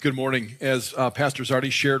Good morning. As Pastor's already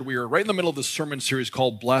shared, we are right in the middle of this sermon series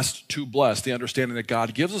called Blessed to Bless, the understanding that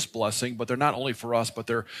God gives us blessing, but they're not only for us, but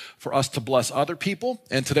they're for us to bless other people.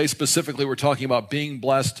 And today specifically, we're talking about being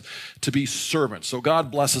blessed to be servants. So God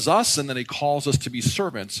blesses us, and then he calls us to be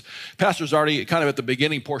servants. Pastor's already kind of at the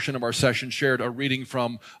beginning portion of our session shared a reading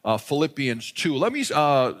from Philippians 2. Let me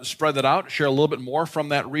spread that out, share a little bit more from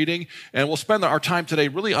that reading, and we'll spend our time today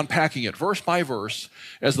really unpacking it verse by verse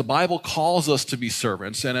as the Bible calls us to be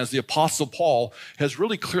servants. And as the Apostle Paul has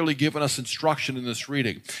really clearly given us instruction in this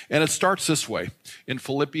reading. And it starts this way in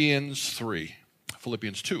Philippians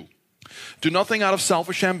 2. Do nothing out of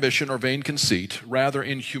selfish ambition or vain conceit. Rather,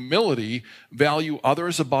 in humility, value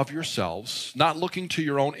others above yourselves, not looking to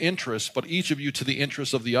your own interests, but each of you to the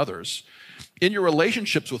interests of the others. In your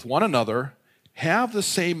relationships with one another, have the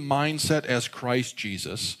same mindset as Christ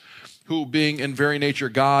Jesus, who, being in very nature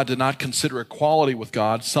God, did not consider equality with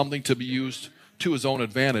God something to be used to his own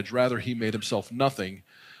advantage. Rather, he made himself nothing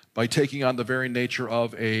by taking on the very nature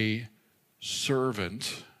of a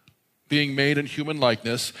servant, being made in human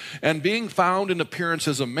likeness, and being found in appearance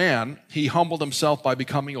as a man, he humbled himself by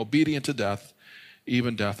becoming obedient to death,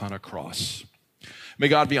 even death on a cross. May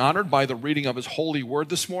God be honored by the reading of his holy word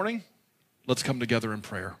this morning. Let's come together in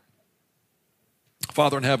prayer.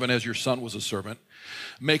 Father in heaven, as your Son was a servant,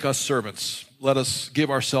 make us servants. Let us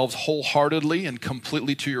give ourselves wholeheartedly and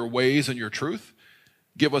completely to your ways and your truth.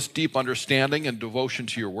 Give us deep understanding and devotion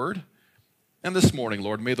to your word. And this morning,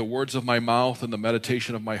 Lord, may the words of my mouth and the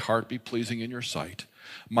meditation of my heart be pleasing in your sight.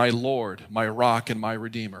 My Lord, my rock, and my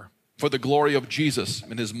Redeemer. For the glory of Jesus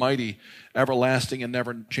in his mighty, everlasting, and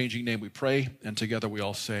never-changing name we pray, and together we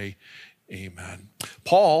all say, amen.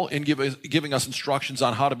 Paul, in giving us instructions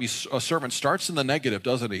on how to be a servant, starts in the negative,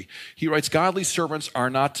 doesn't he? He writes, godly servants are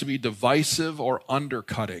not to be divisive or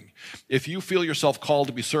undercutting. If you feel yourself called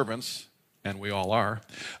to be servants, and we all are,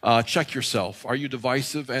 check yourself. Are you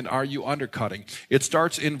divisive and are you undercutting? It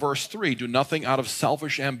starts in verse 3, do nothing out of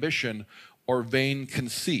selfish ambition or vain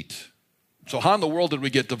conceit. So how in the world did we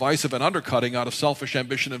get divisive and undercutting out of selfish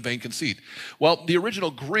ambition and vain conceit? Well, the original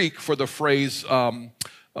Greek for the phrase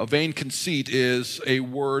vain conceit is a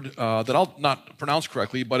word that I'll not pronounce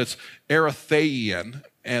correctly, but it's erytheian,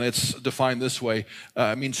 and it's defined this way.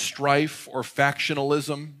 It means strife or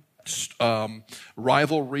factionalism,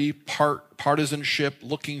 rivalry, partisanship,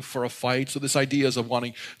 looking for a fight. So this idea is of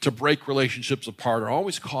wanting to break relationships apart or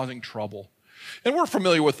always causing trouble. And we're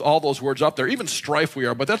familiar with all those words up there, even strife we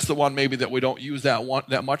are, but that's the one maybe that we don't use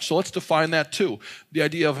that much. So let's define that too. The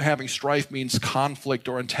idea of having strife means conflict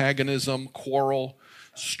or antagonism, quarrel,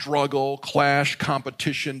 struggle, clash,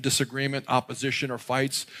 competition, disagreement, opposition, or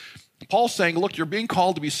fights. Paul's saying, look, you're being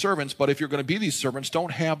called to be servants, but if you're going to be these servants,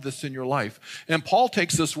 don't have this in your life. And Paul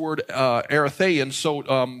takes this word erytheian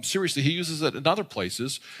so seriously. He uses it in other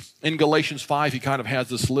places. In Galatians 5, he kind of has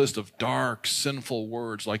this list of dark, sinful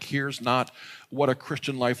words, like here's not what a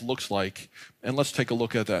Christian life looks like. And let's take a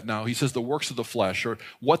look at that now. He says the works of the flesh, or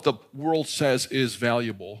what the world says is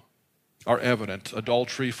valuable, are evident.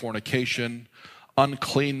 Adultery, fornication,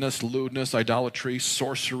 uncleanness, lewdness, idolatry,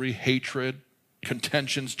 sorcery, hatred,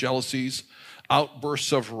 contentions, jealousies,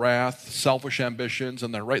 outbursts of wrath, selfish ambitions,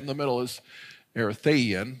 and then right in the middle is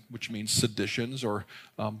erytheian, which means seditions or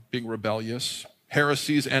being rebellious,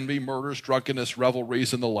 heresies, envy, murders, drunkenness,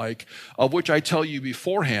 revelries, and the like, of which I tell you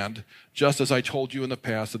beforehand, just as I told you in the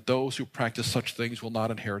past, that those who practice such things will not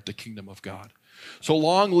inherit the kingdom of God. So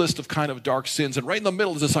long list of kind of dark sins. And right in the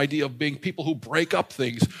middle is this idea of being people who break up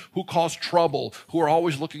things, who cause trouble, who are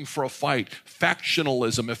always looking for a fight.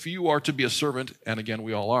 Factionalism. If you are to be a servant, and again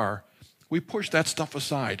we all are, we push that stuff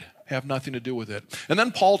aside, have nothing to do with it. And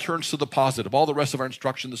then Paul turns to the positive. All the rest of our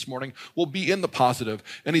instruction this morning will be in the positive.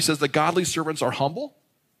 And he says that godly servants are humble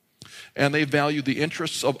and they value the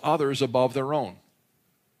interests of others above their own.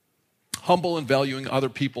 Humble and valuing other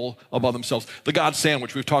people above themselves. The God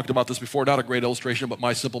sandwich, we've talked about this before, not a great illustration, but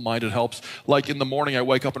my simple mind, it helps. Like in the morning, I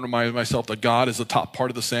wake up and remind myself that God is the top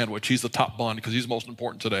part of the sandwich. He's the top bun because he's most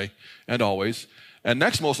important today and always. And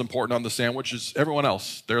next most important on the sandwich is everyone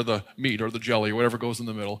else. They're the meat or the jelly or whatever goes in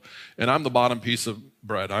the middle. And I'm the bottom piece of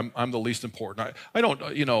bread. I'm the least important.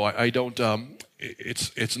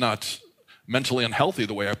 It's not mentally unhealthy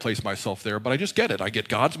the way I place myself there, but I just get it. I get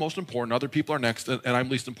God's most important, other people are next, and I'm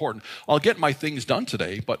least important. I'll get my things done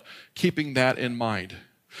today, but keeping that in mind.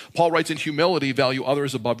 Paul writes, in humility, value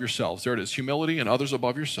others above yourselves. There it is, humility and others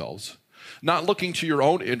above yourselves. Not looking to your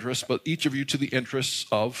own interests, but each of you to the interests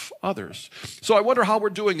of others. So I wonder how we're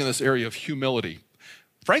doing in this area of humility.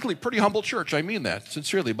 Frankly, pretty humble church, I mean that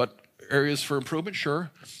sincerely, but areas for improvement,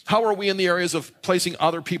 sure. How are we in the areas of placing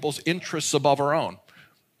other people's interests above our own?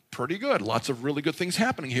 pretty good. Lots of really good things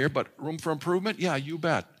happening here, but room for improvement? Yeah, you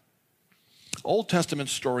bet. Old Testament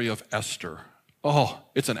story of Esther. Oh,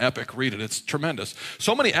 it's an epic. Read it. It's tremendous.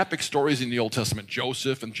 So many epic stories in the Old Testament.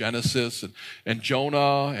 Joseph and Genesis and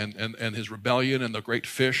Jonah and his rebellion and the great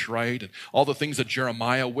fish, right? And all the things that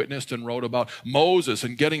Jeremiah witnessed and wrote about. Moses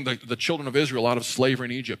and getting the children of Israel out of slavery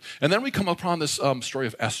in Egypt. And then we come upon this story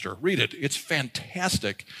of Esther. Read it. It's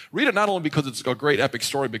fantastic. Read it not only because it's a great epic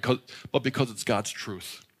story, but because it's God's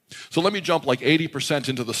truth. So let me jump like 80%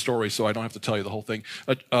 into the story so I don't have to tell you the whole thing.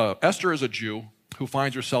 Esther is a Jew who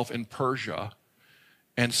finds herself in Persia.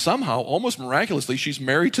 And somehow, almost miraculously, she's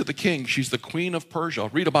married to the king. She's the queen of Persia.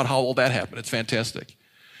 Read about how all that happened. It's fantastic.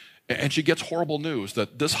 And she gets horrible news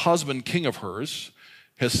that this husband, king of hers,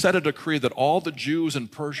 has set a decree that all the Jews in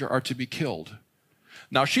Persia are to be killed.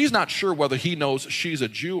 Now, she's not sure whether he knows she's a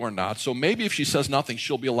Jew or not, so maybe if she says nothing,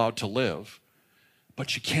 she'll be allowed to live. But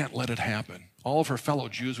she can't let it happen. All of her fellow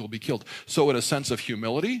Jews will be killed. So in a sense of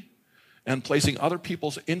humility, and placing other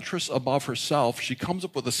people's interests above herself, she comes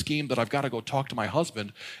up with a scheme that I've got to go talk to my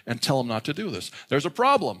husband and tell him not to do this. There's a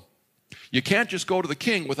problem. You can't just go to the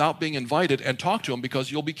king without being invited and talk to him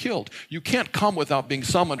because you'll be killed. You can't come without being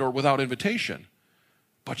summoned or without invitation.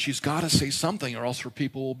 But she's got to say something or else her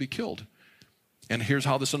people will be killed. And here's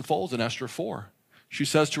how this unfolds in Esther 4. She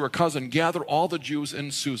says to her cousin, gather all the Jews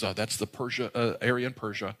in Susa, that's the area in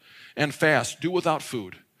Persia, and fast, do without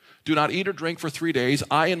food. Do not eat or drink for 3 days.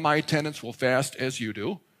 I and my attendants will fast as you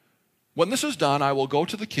do. When this is done, I will go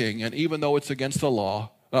to the king, and even though it's against the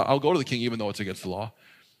law, I'll go to the king even though it's against the law.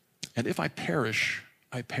 And if I perish,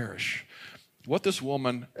 I perish. What this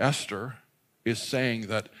woman, Esther, is saying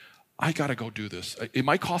that I got to go do this. It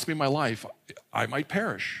might cost me my life. I might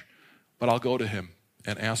perish, but I'll go to him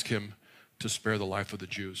and ask him to spare the life of the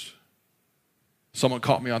Jews. Someone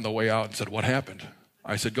caught me on the way out and said, what happened?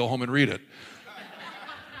 I said, go home and read it.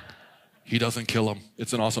 He doesn't kill him.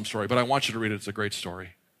 It's an awesome story, but I want you to read it. It's a great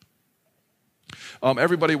story.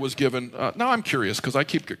 Everybody was given, now I'm curious because I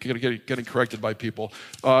keep getting corrected by people.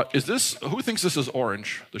 Who thinks this is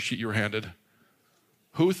orange, the sheet you were handed?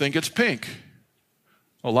 Who think it's pink?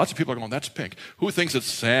 Oh, lots of people are going, that's pink. Who thinks it's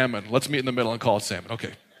salmon? Let's meet in the middle and call it salmon.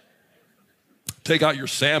 Okay. Take out your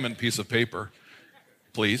salmon piece of paper,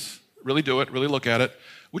 please. Really do it. Really look at it.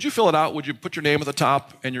 Would you fill it out? Would you put your name at the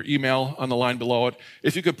top and your email on the line below it?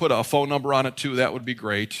 If you could put a phone number on it too, that would be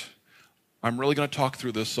great. I'm really going to talk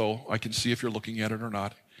through this so I can see if you're looking at it or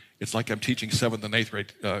not. It's like I'm teaching 7th and 8th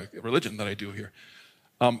grade religion that I do here.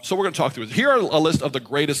 So we're going to talk through it. Here are a list of the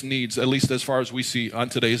greatest needs, at least as far as we see on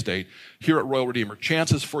today's date, here at Royal Redeemer.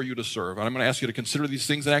 Chances for you to serve. And I'm going to ask you to consider these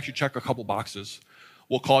things and actually check a couple boxes.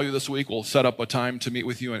 We'll call you this week. We'll set up a time to meet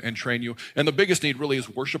with you and train you. And the biggest need really is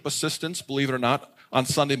worship assistants, believe it or not. On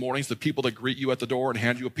Sunday mornings, the people that greet you at the door and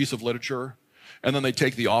hand you a piece of literature. And then they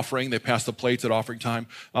take the offering. They pass the plates at offering time.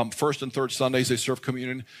 First and third Sundays, they serve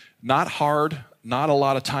communion. Not hard, not a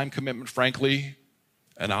lot of time commitment, frankly.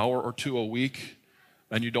 An hour or two a week.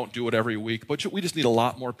 And you don't do it every week. But we just need a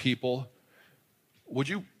lot more people. Would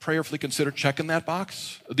you prayerfully consider checking that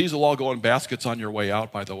box? These will all go in baskets on your way out,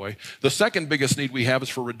 by the way. The second biggest need we have is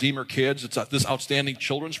for Redeemer Kids. It's this outstanding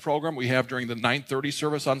children's program we have during the 9:30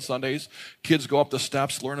 service on Sundays. Kids go up the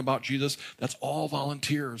steps, learn about Jesus. That's all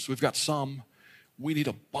volunteers. We've got some. We need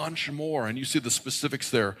a bunch more. And you see the specifics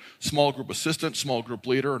there. Small group assistant, small group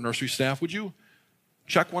leader, or nursery staff. Would you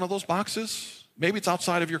check one of those boxes? Maybe it's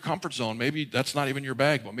outside of your comfort zone. Maybe that's not even your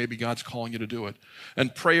bag, but maybe God's calling you to do it.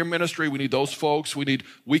 And prayer ministry, we need those folks. We need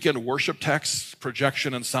weekend worship texts,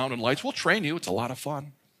 projection and sound and lights. We'll train you. It's a lot of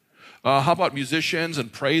fun. How about musicians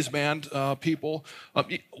and praise band people?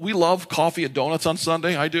 We love coffee and donuts on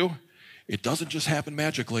Sunday. I do. It doesn't just happen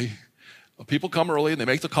magically. People come early and they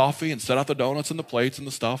make the coffee and set out the donuts and the plates and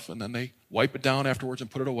the stuff, and then they wipe it down afterwards and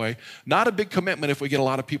put it away. Not a big commitment if we get a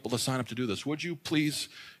lot of people to sign up to do this. Would you please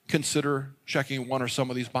consider checking one or some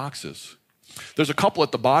of these boxes? There's a couple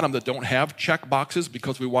at the bottom that don't have check boxes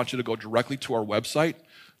because we want you to go directly to our website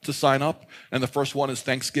to sign up. And the first one is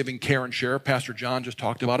Thanksgiving Care and Share. Pastor John just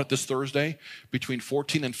talked about it this Thursday. Between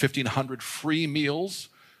 1,400 and 1,500 free meals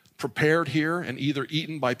prepared here and either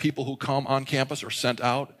eaten by people who come on campus or sent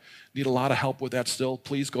out. Need a lot of help with that still.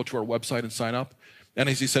 Please go to our website and sign up. And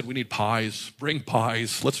as he said, we need pies. Bring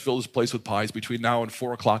pies. Let's fill this place with pies between now and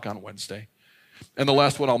 4 o'clock on Wednesday. And the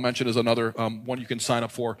last one I'll mention is another one you can sign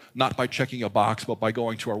up for, not by checking a box, but by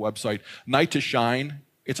going to our website. Night to Shine.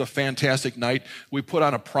 It's a fantastic night. We put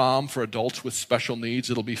on a prom for adults with special needs.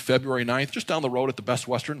 It'll be February 9th, just down the road at the Best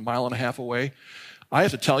Western, a mile and a half away. I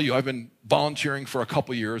have to tell you, I've been volunteering for a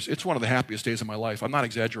couple years. It's one of the happiest days of my life. I'm not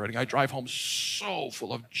exaggerating. I drive home so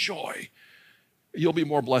full of joy. you'll be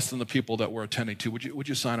more blessed than the people that we're attending to. Would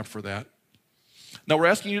you sign up for that? Now, we're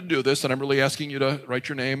asking you to do this, and I'm really asking you to write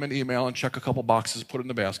your name and email and check a couple boxes, put it in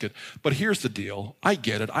the basket. But here's the deal. I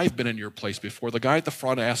get it. I've been in your place before. The guy at the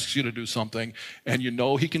front asks you to do something, and you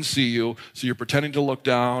know he can see you, so you're pretending to look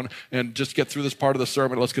down and just get through this part of the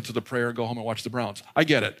sermon. Let's get to the prayer and go home and watch the Browns. I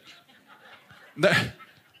get it.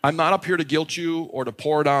 I'm not up here to guilt you or to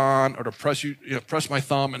pour it on or to press my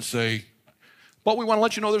thumb and say, but we want to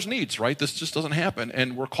let you know there's needs, right? This just doesn't happen.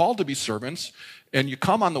 And we're called to be servants. And you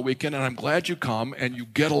come on the weekend, and I'm glad you come, and you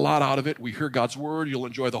get a lot out of it. We hear God's word. You'll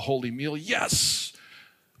enjoy the holy meal. Yes.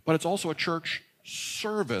 But it's also a church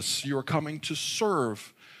service. You are coming to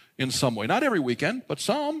serve in some way. Not every weekend, but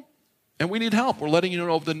some. And we need help. We're letting you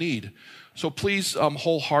know of the need. So please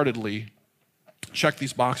wholeheartedly check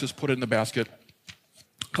these boxes, put it in the basket.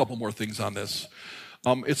 A couple more things on this.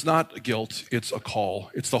 It's not guilt, it's a call.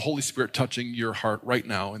 It's the Holy Spirit touching your heart right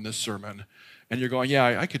now in this sermon. And you're going,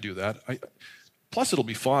 yeah, I could do that. Plus, it'll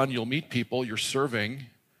be fun. You'll meet people. You're serving.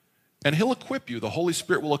 And he'll equip you. The Holy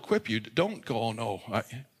Spirit will equip you. Don't go, oh, no.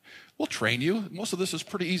 We'll train you. Most of this is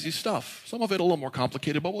pretty easy stuff. Some of it a little more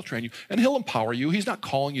complicated, but we'll train you. And he'll empower you. He's not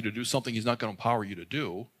calling you to do something he's not going to empower you to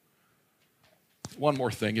do. One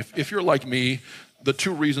more thing. If you're like me, the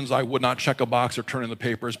two reasons I would not check a box or turn in the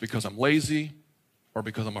paper is because I'm lazy or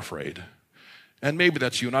because I'm afraid. And maybe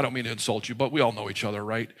that's you, and I don't mean to insult you, but we all know each other,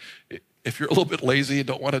 right? If you're a little bit lazy and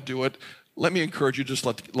don't want to do it, let me encourage you, just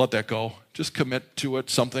let that go. Just commit to it,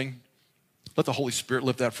 something. Let the Holy Spirit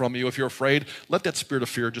lift that from you. If you're afraid, let that spirit of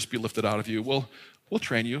fear just be lifted out of you. We'll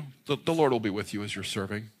train you. The Lord will be with you as you're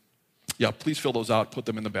serving. Yeah, please fill those out. Put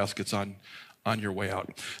them in the baskets on your way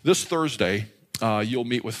out. This Thursday, you'll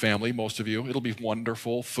meet with family, most of you. It'll be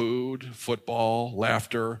wonderful. Food, football,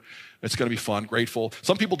 laughter. It's going to be fun, grateful.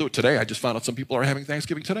 Some people do it today. I just found out some people are having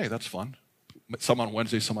Thanksgiving today. That's fun. Some on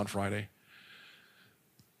Wednesday, some on Friday.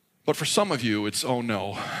 But for some of you, it's, oh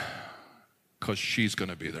no, because she's going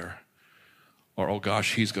to be there. Or, oh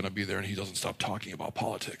gosh, he's going to be there and he doesn't stop talking about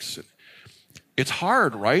politics. It's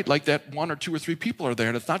hard, right? Like that one or two or three people are there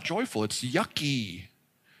and it's not joyful. It's yucky.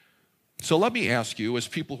 So let me ask you, as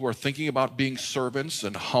people who are thinking about being servants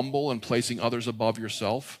and humble and placing others above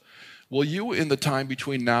yourself, will you in the time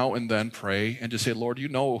between now and then pray and just say, Lord, you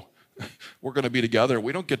know we're going to be together.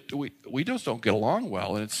 We just don't get along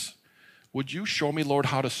well. And would you show me, Lord,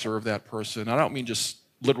 how to serve that person? I don't mean just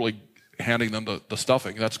literally handing them the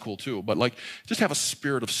stuffing. That's cool too. But like, just have a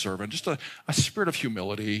spirit of servant, just a spirit of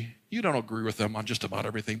humility. You don't agree with them on just about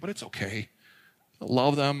everything, but it's okay.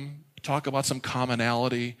 Love them. Talk about some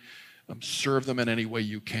commonality. Serve them in any way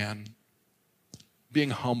you can. Being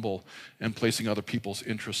humble and placing other people's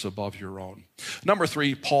interests above your own. Number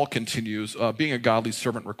 3, Paul continues, being a godly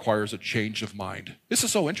servant requires a change of mind. This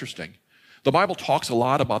is so interesting. The Bible talks a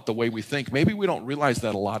lot about the way we think. Maybe we don't realize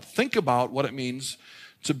that a lot. Think about what it means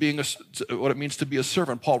to be a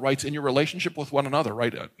servant. Paul writes, in your relationship with one another,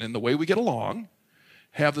 right? In the way we get along,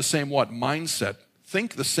 have the same what? Mindset.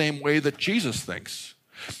 Think the same way that Jesus thinks.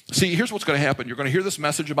 See, here's what's going to happen. You're going to hear this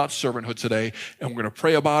message about servanthood today, and we're going to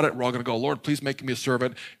pray about it. We're all going to go, Lord, please make me a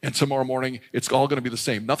servant. And tomorrow morning, it's all going to be the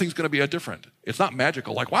same. Nothing's going to be different. It's not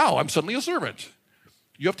magical, like, wow, I'm suddenly a servant.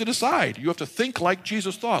 You have to decide. You have to think like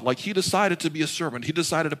Jesus thought, like he decided to be a servant. He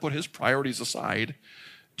decided to put his priorities aside,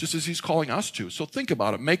 just as he's calling us to. So think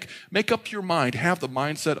about it. Make up your mind. Have the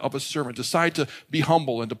mindset of a servant. Decide to be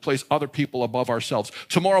humble and to place other people above ourselves.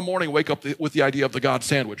 Tomorrow morning, wake up with the idea of the God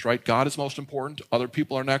sandwich, right? God is most important. Other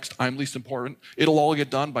people are next. I'm least important. It'll all get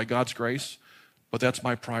done by God's grace, but that's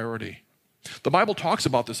my priority. The Bible talks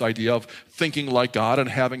about this idea of thinking like God and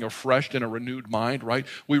having a fresh and a renewed mind, right?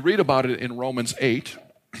 We read about it in Romans 8.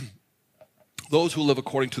 Those who live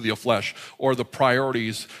according to the flesh, or the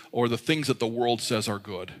priorities, or the things that the world says are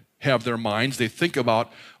good, have their minds. They think about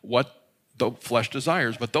what the flesh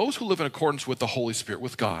desires. But those who live in accordance with the Holy Spirit,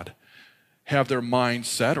 with God, have their mind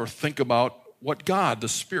set or think about what God, the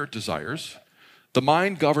Spirit, desires. The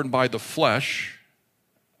mind governed by the flesh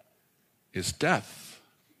is death.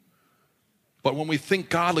 But when we think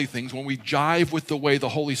godly things, when we jive with the way the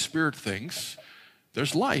Holy Spirit thinks,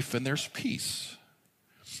 there's life and there's peace.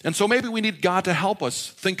 And so maybe we need God to help us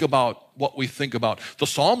think about what we think about. The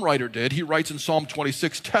psalm writer did. He writes in Psalm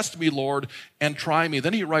 26, test me, Lord, and try me.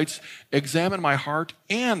 Then he writes, examine my heart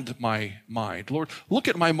and my mind. Lord, look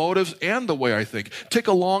at my motives and the way I think. Take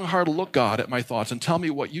a long, hard look, God, at my thoughts and tell me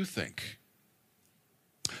what you think.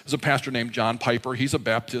 There's a pastor named John Piper. He's a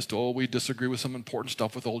Baptist. Oh, we disagree with some important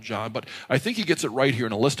stuff with old John, but I think he gets it right here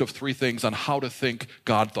in a list of 3 things on how to think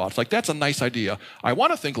God thoughts. Like, that's a nice idea. I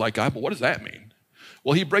want to think like God, but what does that mean?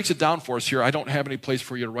 Well, he breaks it down for us here. I don't have any place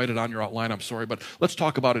for you to write it on your outline, I'm sorry, but let's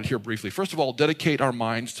talk about it here briefly. First of all, dedicate our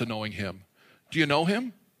minds to knowing him. Do you know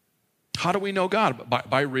him? How do we know God?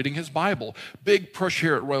 By reading his Bible. Big push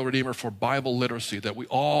here at Royal Redeemer for Bible literacy, that we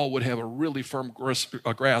all would have a really firm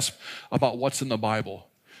grasp about what's in the Bible.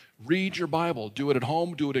 Read your Bible. Do it at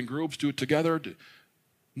home, do it in groups, do it together.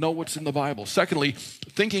 Know what's in the Bible. Secondly,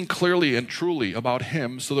 thinking clearly and truly about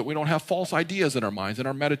him so that we don't have false ideas in our minds, in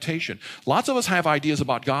our meditation. Lots of us have ideas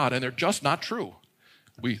about God and they're just not true.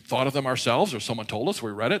 We thought of them ourselves or someone told us,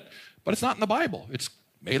 we read it, but it's not in the Bible. It's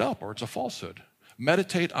made up or it's a falsehood.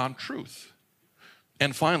 Meditate on truth.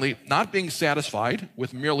 And finally, not being satisfied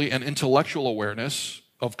with merely an intellectual awareness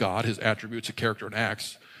of God, his attributes, his character, and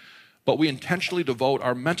acts, but we intentionally devote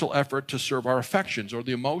our mental effort to serve our affections or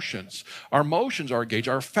the emotions. Our emotions are engaged,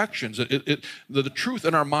 our affections. The truth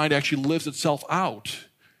in our mind actually lives itself out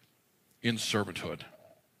in servanthood.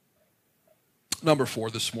 Number 4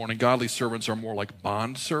 this morning, godly servants are more like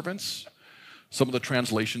bond servants. Some of the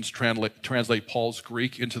translations translate Paul's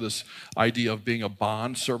Greek into this idea of being a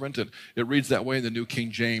bond servant. And it reads that way in the New King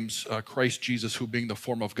James, Christ Jesus, who being the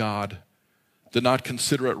form of God, did not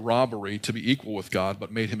consider it robbery to be equal with God, but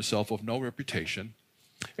made himself of no reputation.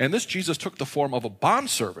 And this Jesus took the form of a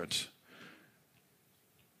bondservant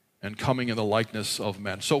and coming in the likeness of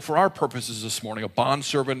men. So for our purposes this morning, a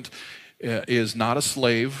bondservant is not a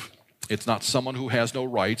slave. It's not someone who has no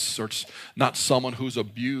rights, or it's not someone who's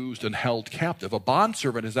abused and held captive. A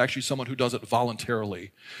bondservant is actually someone who does it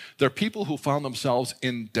voluntarily. They're people who found themselves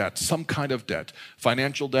in debt, some kind of debt,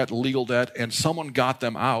 financial debt, legal debt, and someone got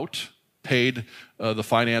them out, paid the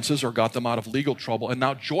finances or got them out of legal trouble, and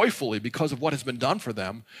now joyfully, because of what has been done for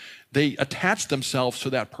them, they attach themselves to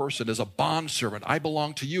that person as a bondservant. I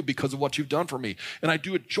belong to you because of what you've done for me, and I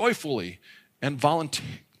do it joyfully and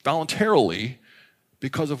voluntarily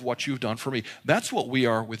because of what you've done for me. That's what we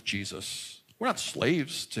are with Jesus. We're not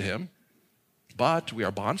slaves to him, but we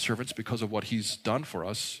are bondservants because of what he's done for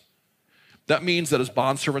us. That means that as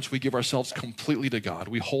bondservants, we give ourselves completely to God.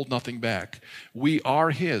 We hold nothing back. We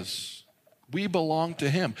are his. We belong to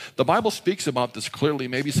him. The Bible speaks about this clearly.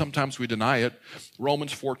 Maybe sometimes we deny it.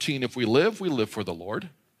 Romans 14, if we live for the Lord.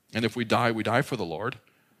 And if we die for the Lord.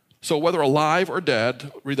 So whether alive or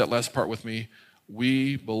dead, read that last part with me,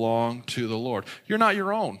 we belong to the Lord. You're not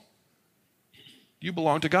your own. You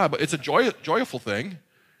belong to God. But it's a joyful thing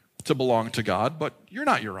to belong to God, but you're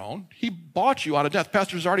not your own. He bought you out of death.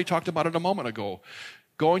 Pastor Zardy talked about it a moment ago.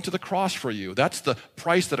 Going to the cross for you. That's the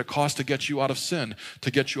price that it costs to get you out of sin,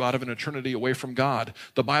 to get you out of an eternity away from God.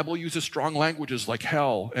 The Bible uses strong languages like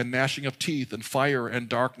hell and gnashing of teeth and fire and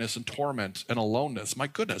darkness and torment and aloneness. My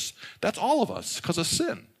goodness, that's all of us because of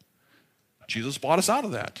sin. Jesus bought us out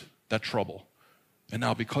of that trouble. And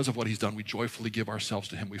now because of what he's done, we joyfully give ourselves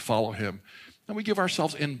to him. We follow him. And we give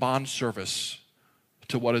ourselves in bond service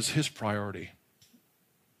to what is his priority.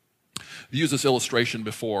 I've used this illustration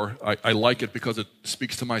before. I like it because it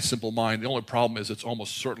speaks to my simple mind. The only problem is it's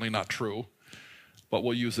almost certainly not true, but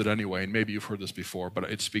we'll use it anyway. And maybe you've heard this before, but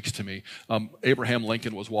it speaks to me. Abraham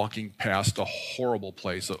Lincoln was walking past a horrible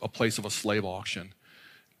place, a place of a slave auction.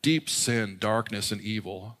 Deep sin, darkness, and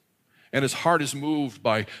evil. And his heart is moved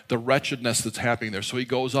by the wretchedness that's happening there. So he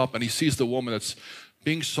goes up and he sees the woman that's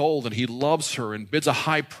being sold, and he loves her and bids a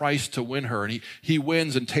high price to win her. And he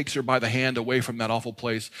wins and takes her by the hand away from that awful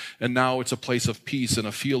place. And now it's a place of peace in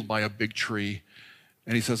a field by a big tree.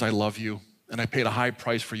 And he says, I love you, and I paid a high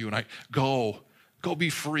price for you. And I go be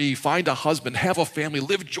free, find a husband, have a family,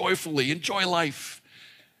 live joyfully, enjoy life.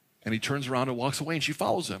 And he turns around and walks away, and she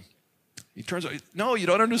follows him. He turns out, no, you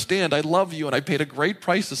don't understand. I love you, and I paid a great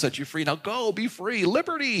price to set you free. Now go, be free,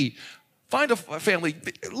 liberty. Find a family,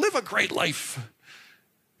 live a great life.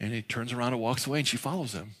 And he turns around and walks away, and she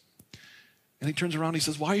follows him. And he turns around and he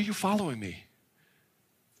says, why are you following me?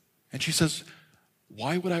 And she says,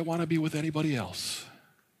 why would I want to be with anybody else?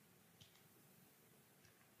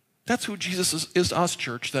 That's who Jesus is to us,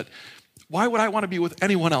 church. That why would I want to be with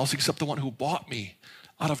anyone else except the one who bought me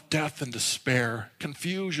out of death and despair,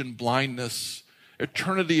 confusion, blindness,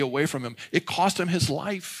 eternity away from him? It cost him his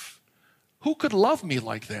life. Who could love me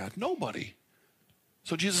like that? Nobody.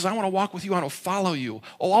 So Jesus, I want to walk with you. I want to follow you.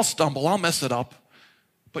 Oh, I'll stumble. I'll mess it up.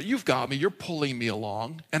 But you've got me. You're pulling me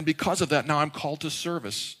along. And because of that, now I'm called to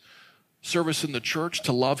service. Service in the church,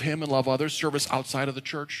 to love him and love others. Service outside of the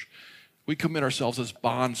church. We commit ourselves as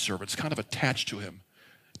bond servants, kind of attached to him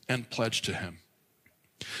and pledged to him.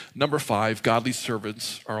 Number 5, godly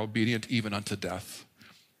servants are obedient even unto death.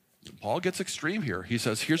 Paul gets extreme here. He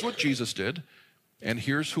says, here's what Jesus did, and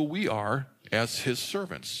here's who we are, as his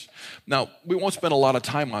servants. Now, we won't spend a lot of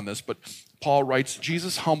time on this, but Paul writes,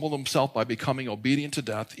 Jesus humbled himself by becoming obedient to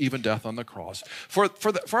death, even death on the cross. For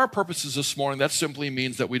our purposes this morning, that simply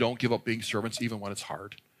means that we don't give up being servants even when it's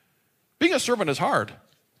hard. Being a servant is hard.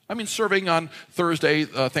 I mean, serving on Thursday,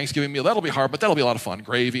 Thanksgiving meal, that'll be hard, but that'll be a lot of fun.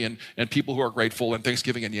 Gravy and people who are grateful and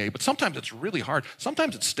Thanksgiving and yay. But sometimes it's really hard.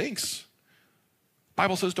 Sometimes it stinks.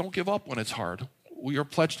 Bible says don't give up when it's hard. We are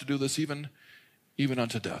pledged to do this even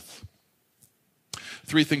unto death.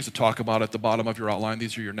 3 things to talk about at the bottom of your outline.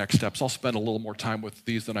 These are your next steps. I'll spend a little more time with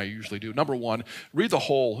these than I usually do. Number 1, read the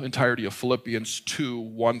whole entirety of Philippians 2,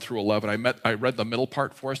 1 through 11. I read the middle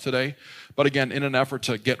part for us today. But again, in an effort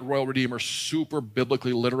to get Royal Redeemer super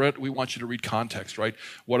biblically literate, we want you to read context, right?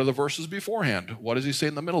 What are the verses beforehand? What does he say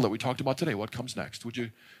in the middle that we talked about today? What comes next? Would you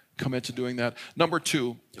commit to doing that? Number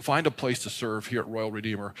 2, find a place to serve here at Royal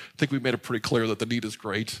Redeemer. I think we've made it pretty clear that the need is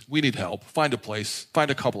great. We need help. Find a place.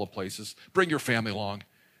 Find a couple of places. Bring your family along.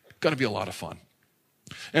 Going to be a lot of fun.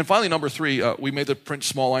 And finally, number 3, we made the print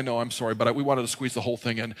small. I know, I'm sorry, but we wanted to squeeze the whole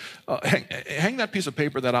thing in. Hang that piece of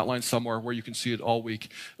paper, that outline somewhere where you can see it all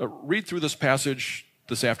week. Read through this passage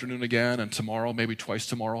this afternoon again and tomorrow, maybe twice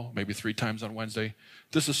tomorrow, maybe 3 times on Wednesday.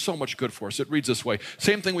 This is so much good for us. It reads this way.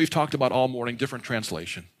 Same thing we've talked about all morning, different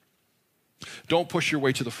translation. Don't push your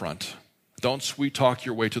way to the front. Don't sweet talk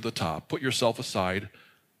your way to the top. Put yourself aside.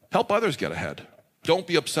 Help others get ahead. Don't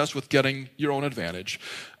be obsessed with getting your own advantage.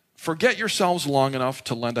 Forget yourselves long enough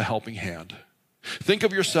to lend a helping hand. Think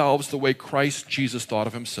of yourselves the way Christ Jesus thought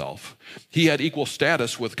of himself. He had equal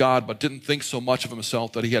status with God, but didn't think so much of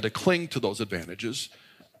himself that he had to cling to those advantages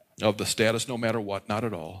of the status no matter what, not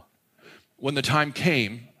at all. When the time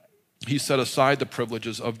came, he set aside the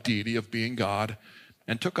privileges of deity, of being God,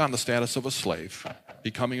 and took on the status of a slave,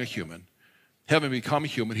 becoming a human. Having become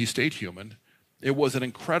human, he stayed human. It was an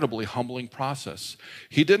incredibly humbling process.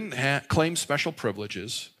 He didn't claim special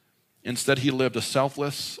privileges. Instead, he lived a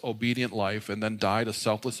selfless, obedient life and then died a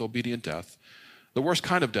selfless, obedient death. The worst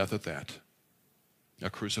kind of death at that, a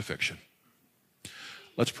crucifixion.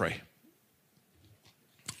 Let's pray.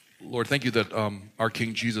 Lord, thank you that our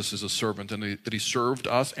King Jesus is a servant and that he served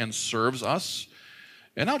us and serves us.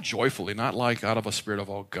 And not joyfully, not like out of a spirit of,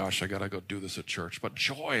 oh gosh, I got to go do this at church, but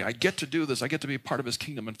joy. I get to do this. I get to be part of his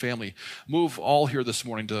kingdom and family. Move all here this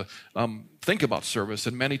morning to think about service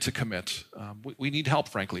and many to commit. We need help,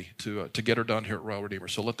 frankly, to get her done here at Royal Redeemer.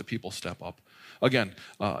 So let the people step up. Again,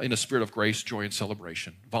 in a spirit of grace, joy, and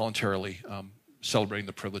celebration, voluntarily celebrating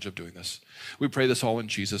the privilege of doing this. We pray this all in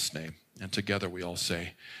Jesus' name. And together we all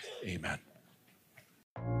say, amen.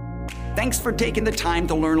 Thanks for taking the time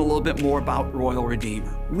to learn a little bit more about Royal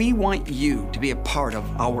Redeemer. We want you to be a part of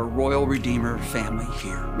our Royal Redeemer family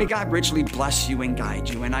here. May God richly bless you and guide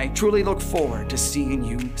you, and I truly look forward to seeing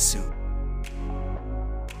you soon.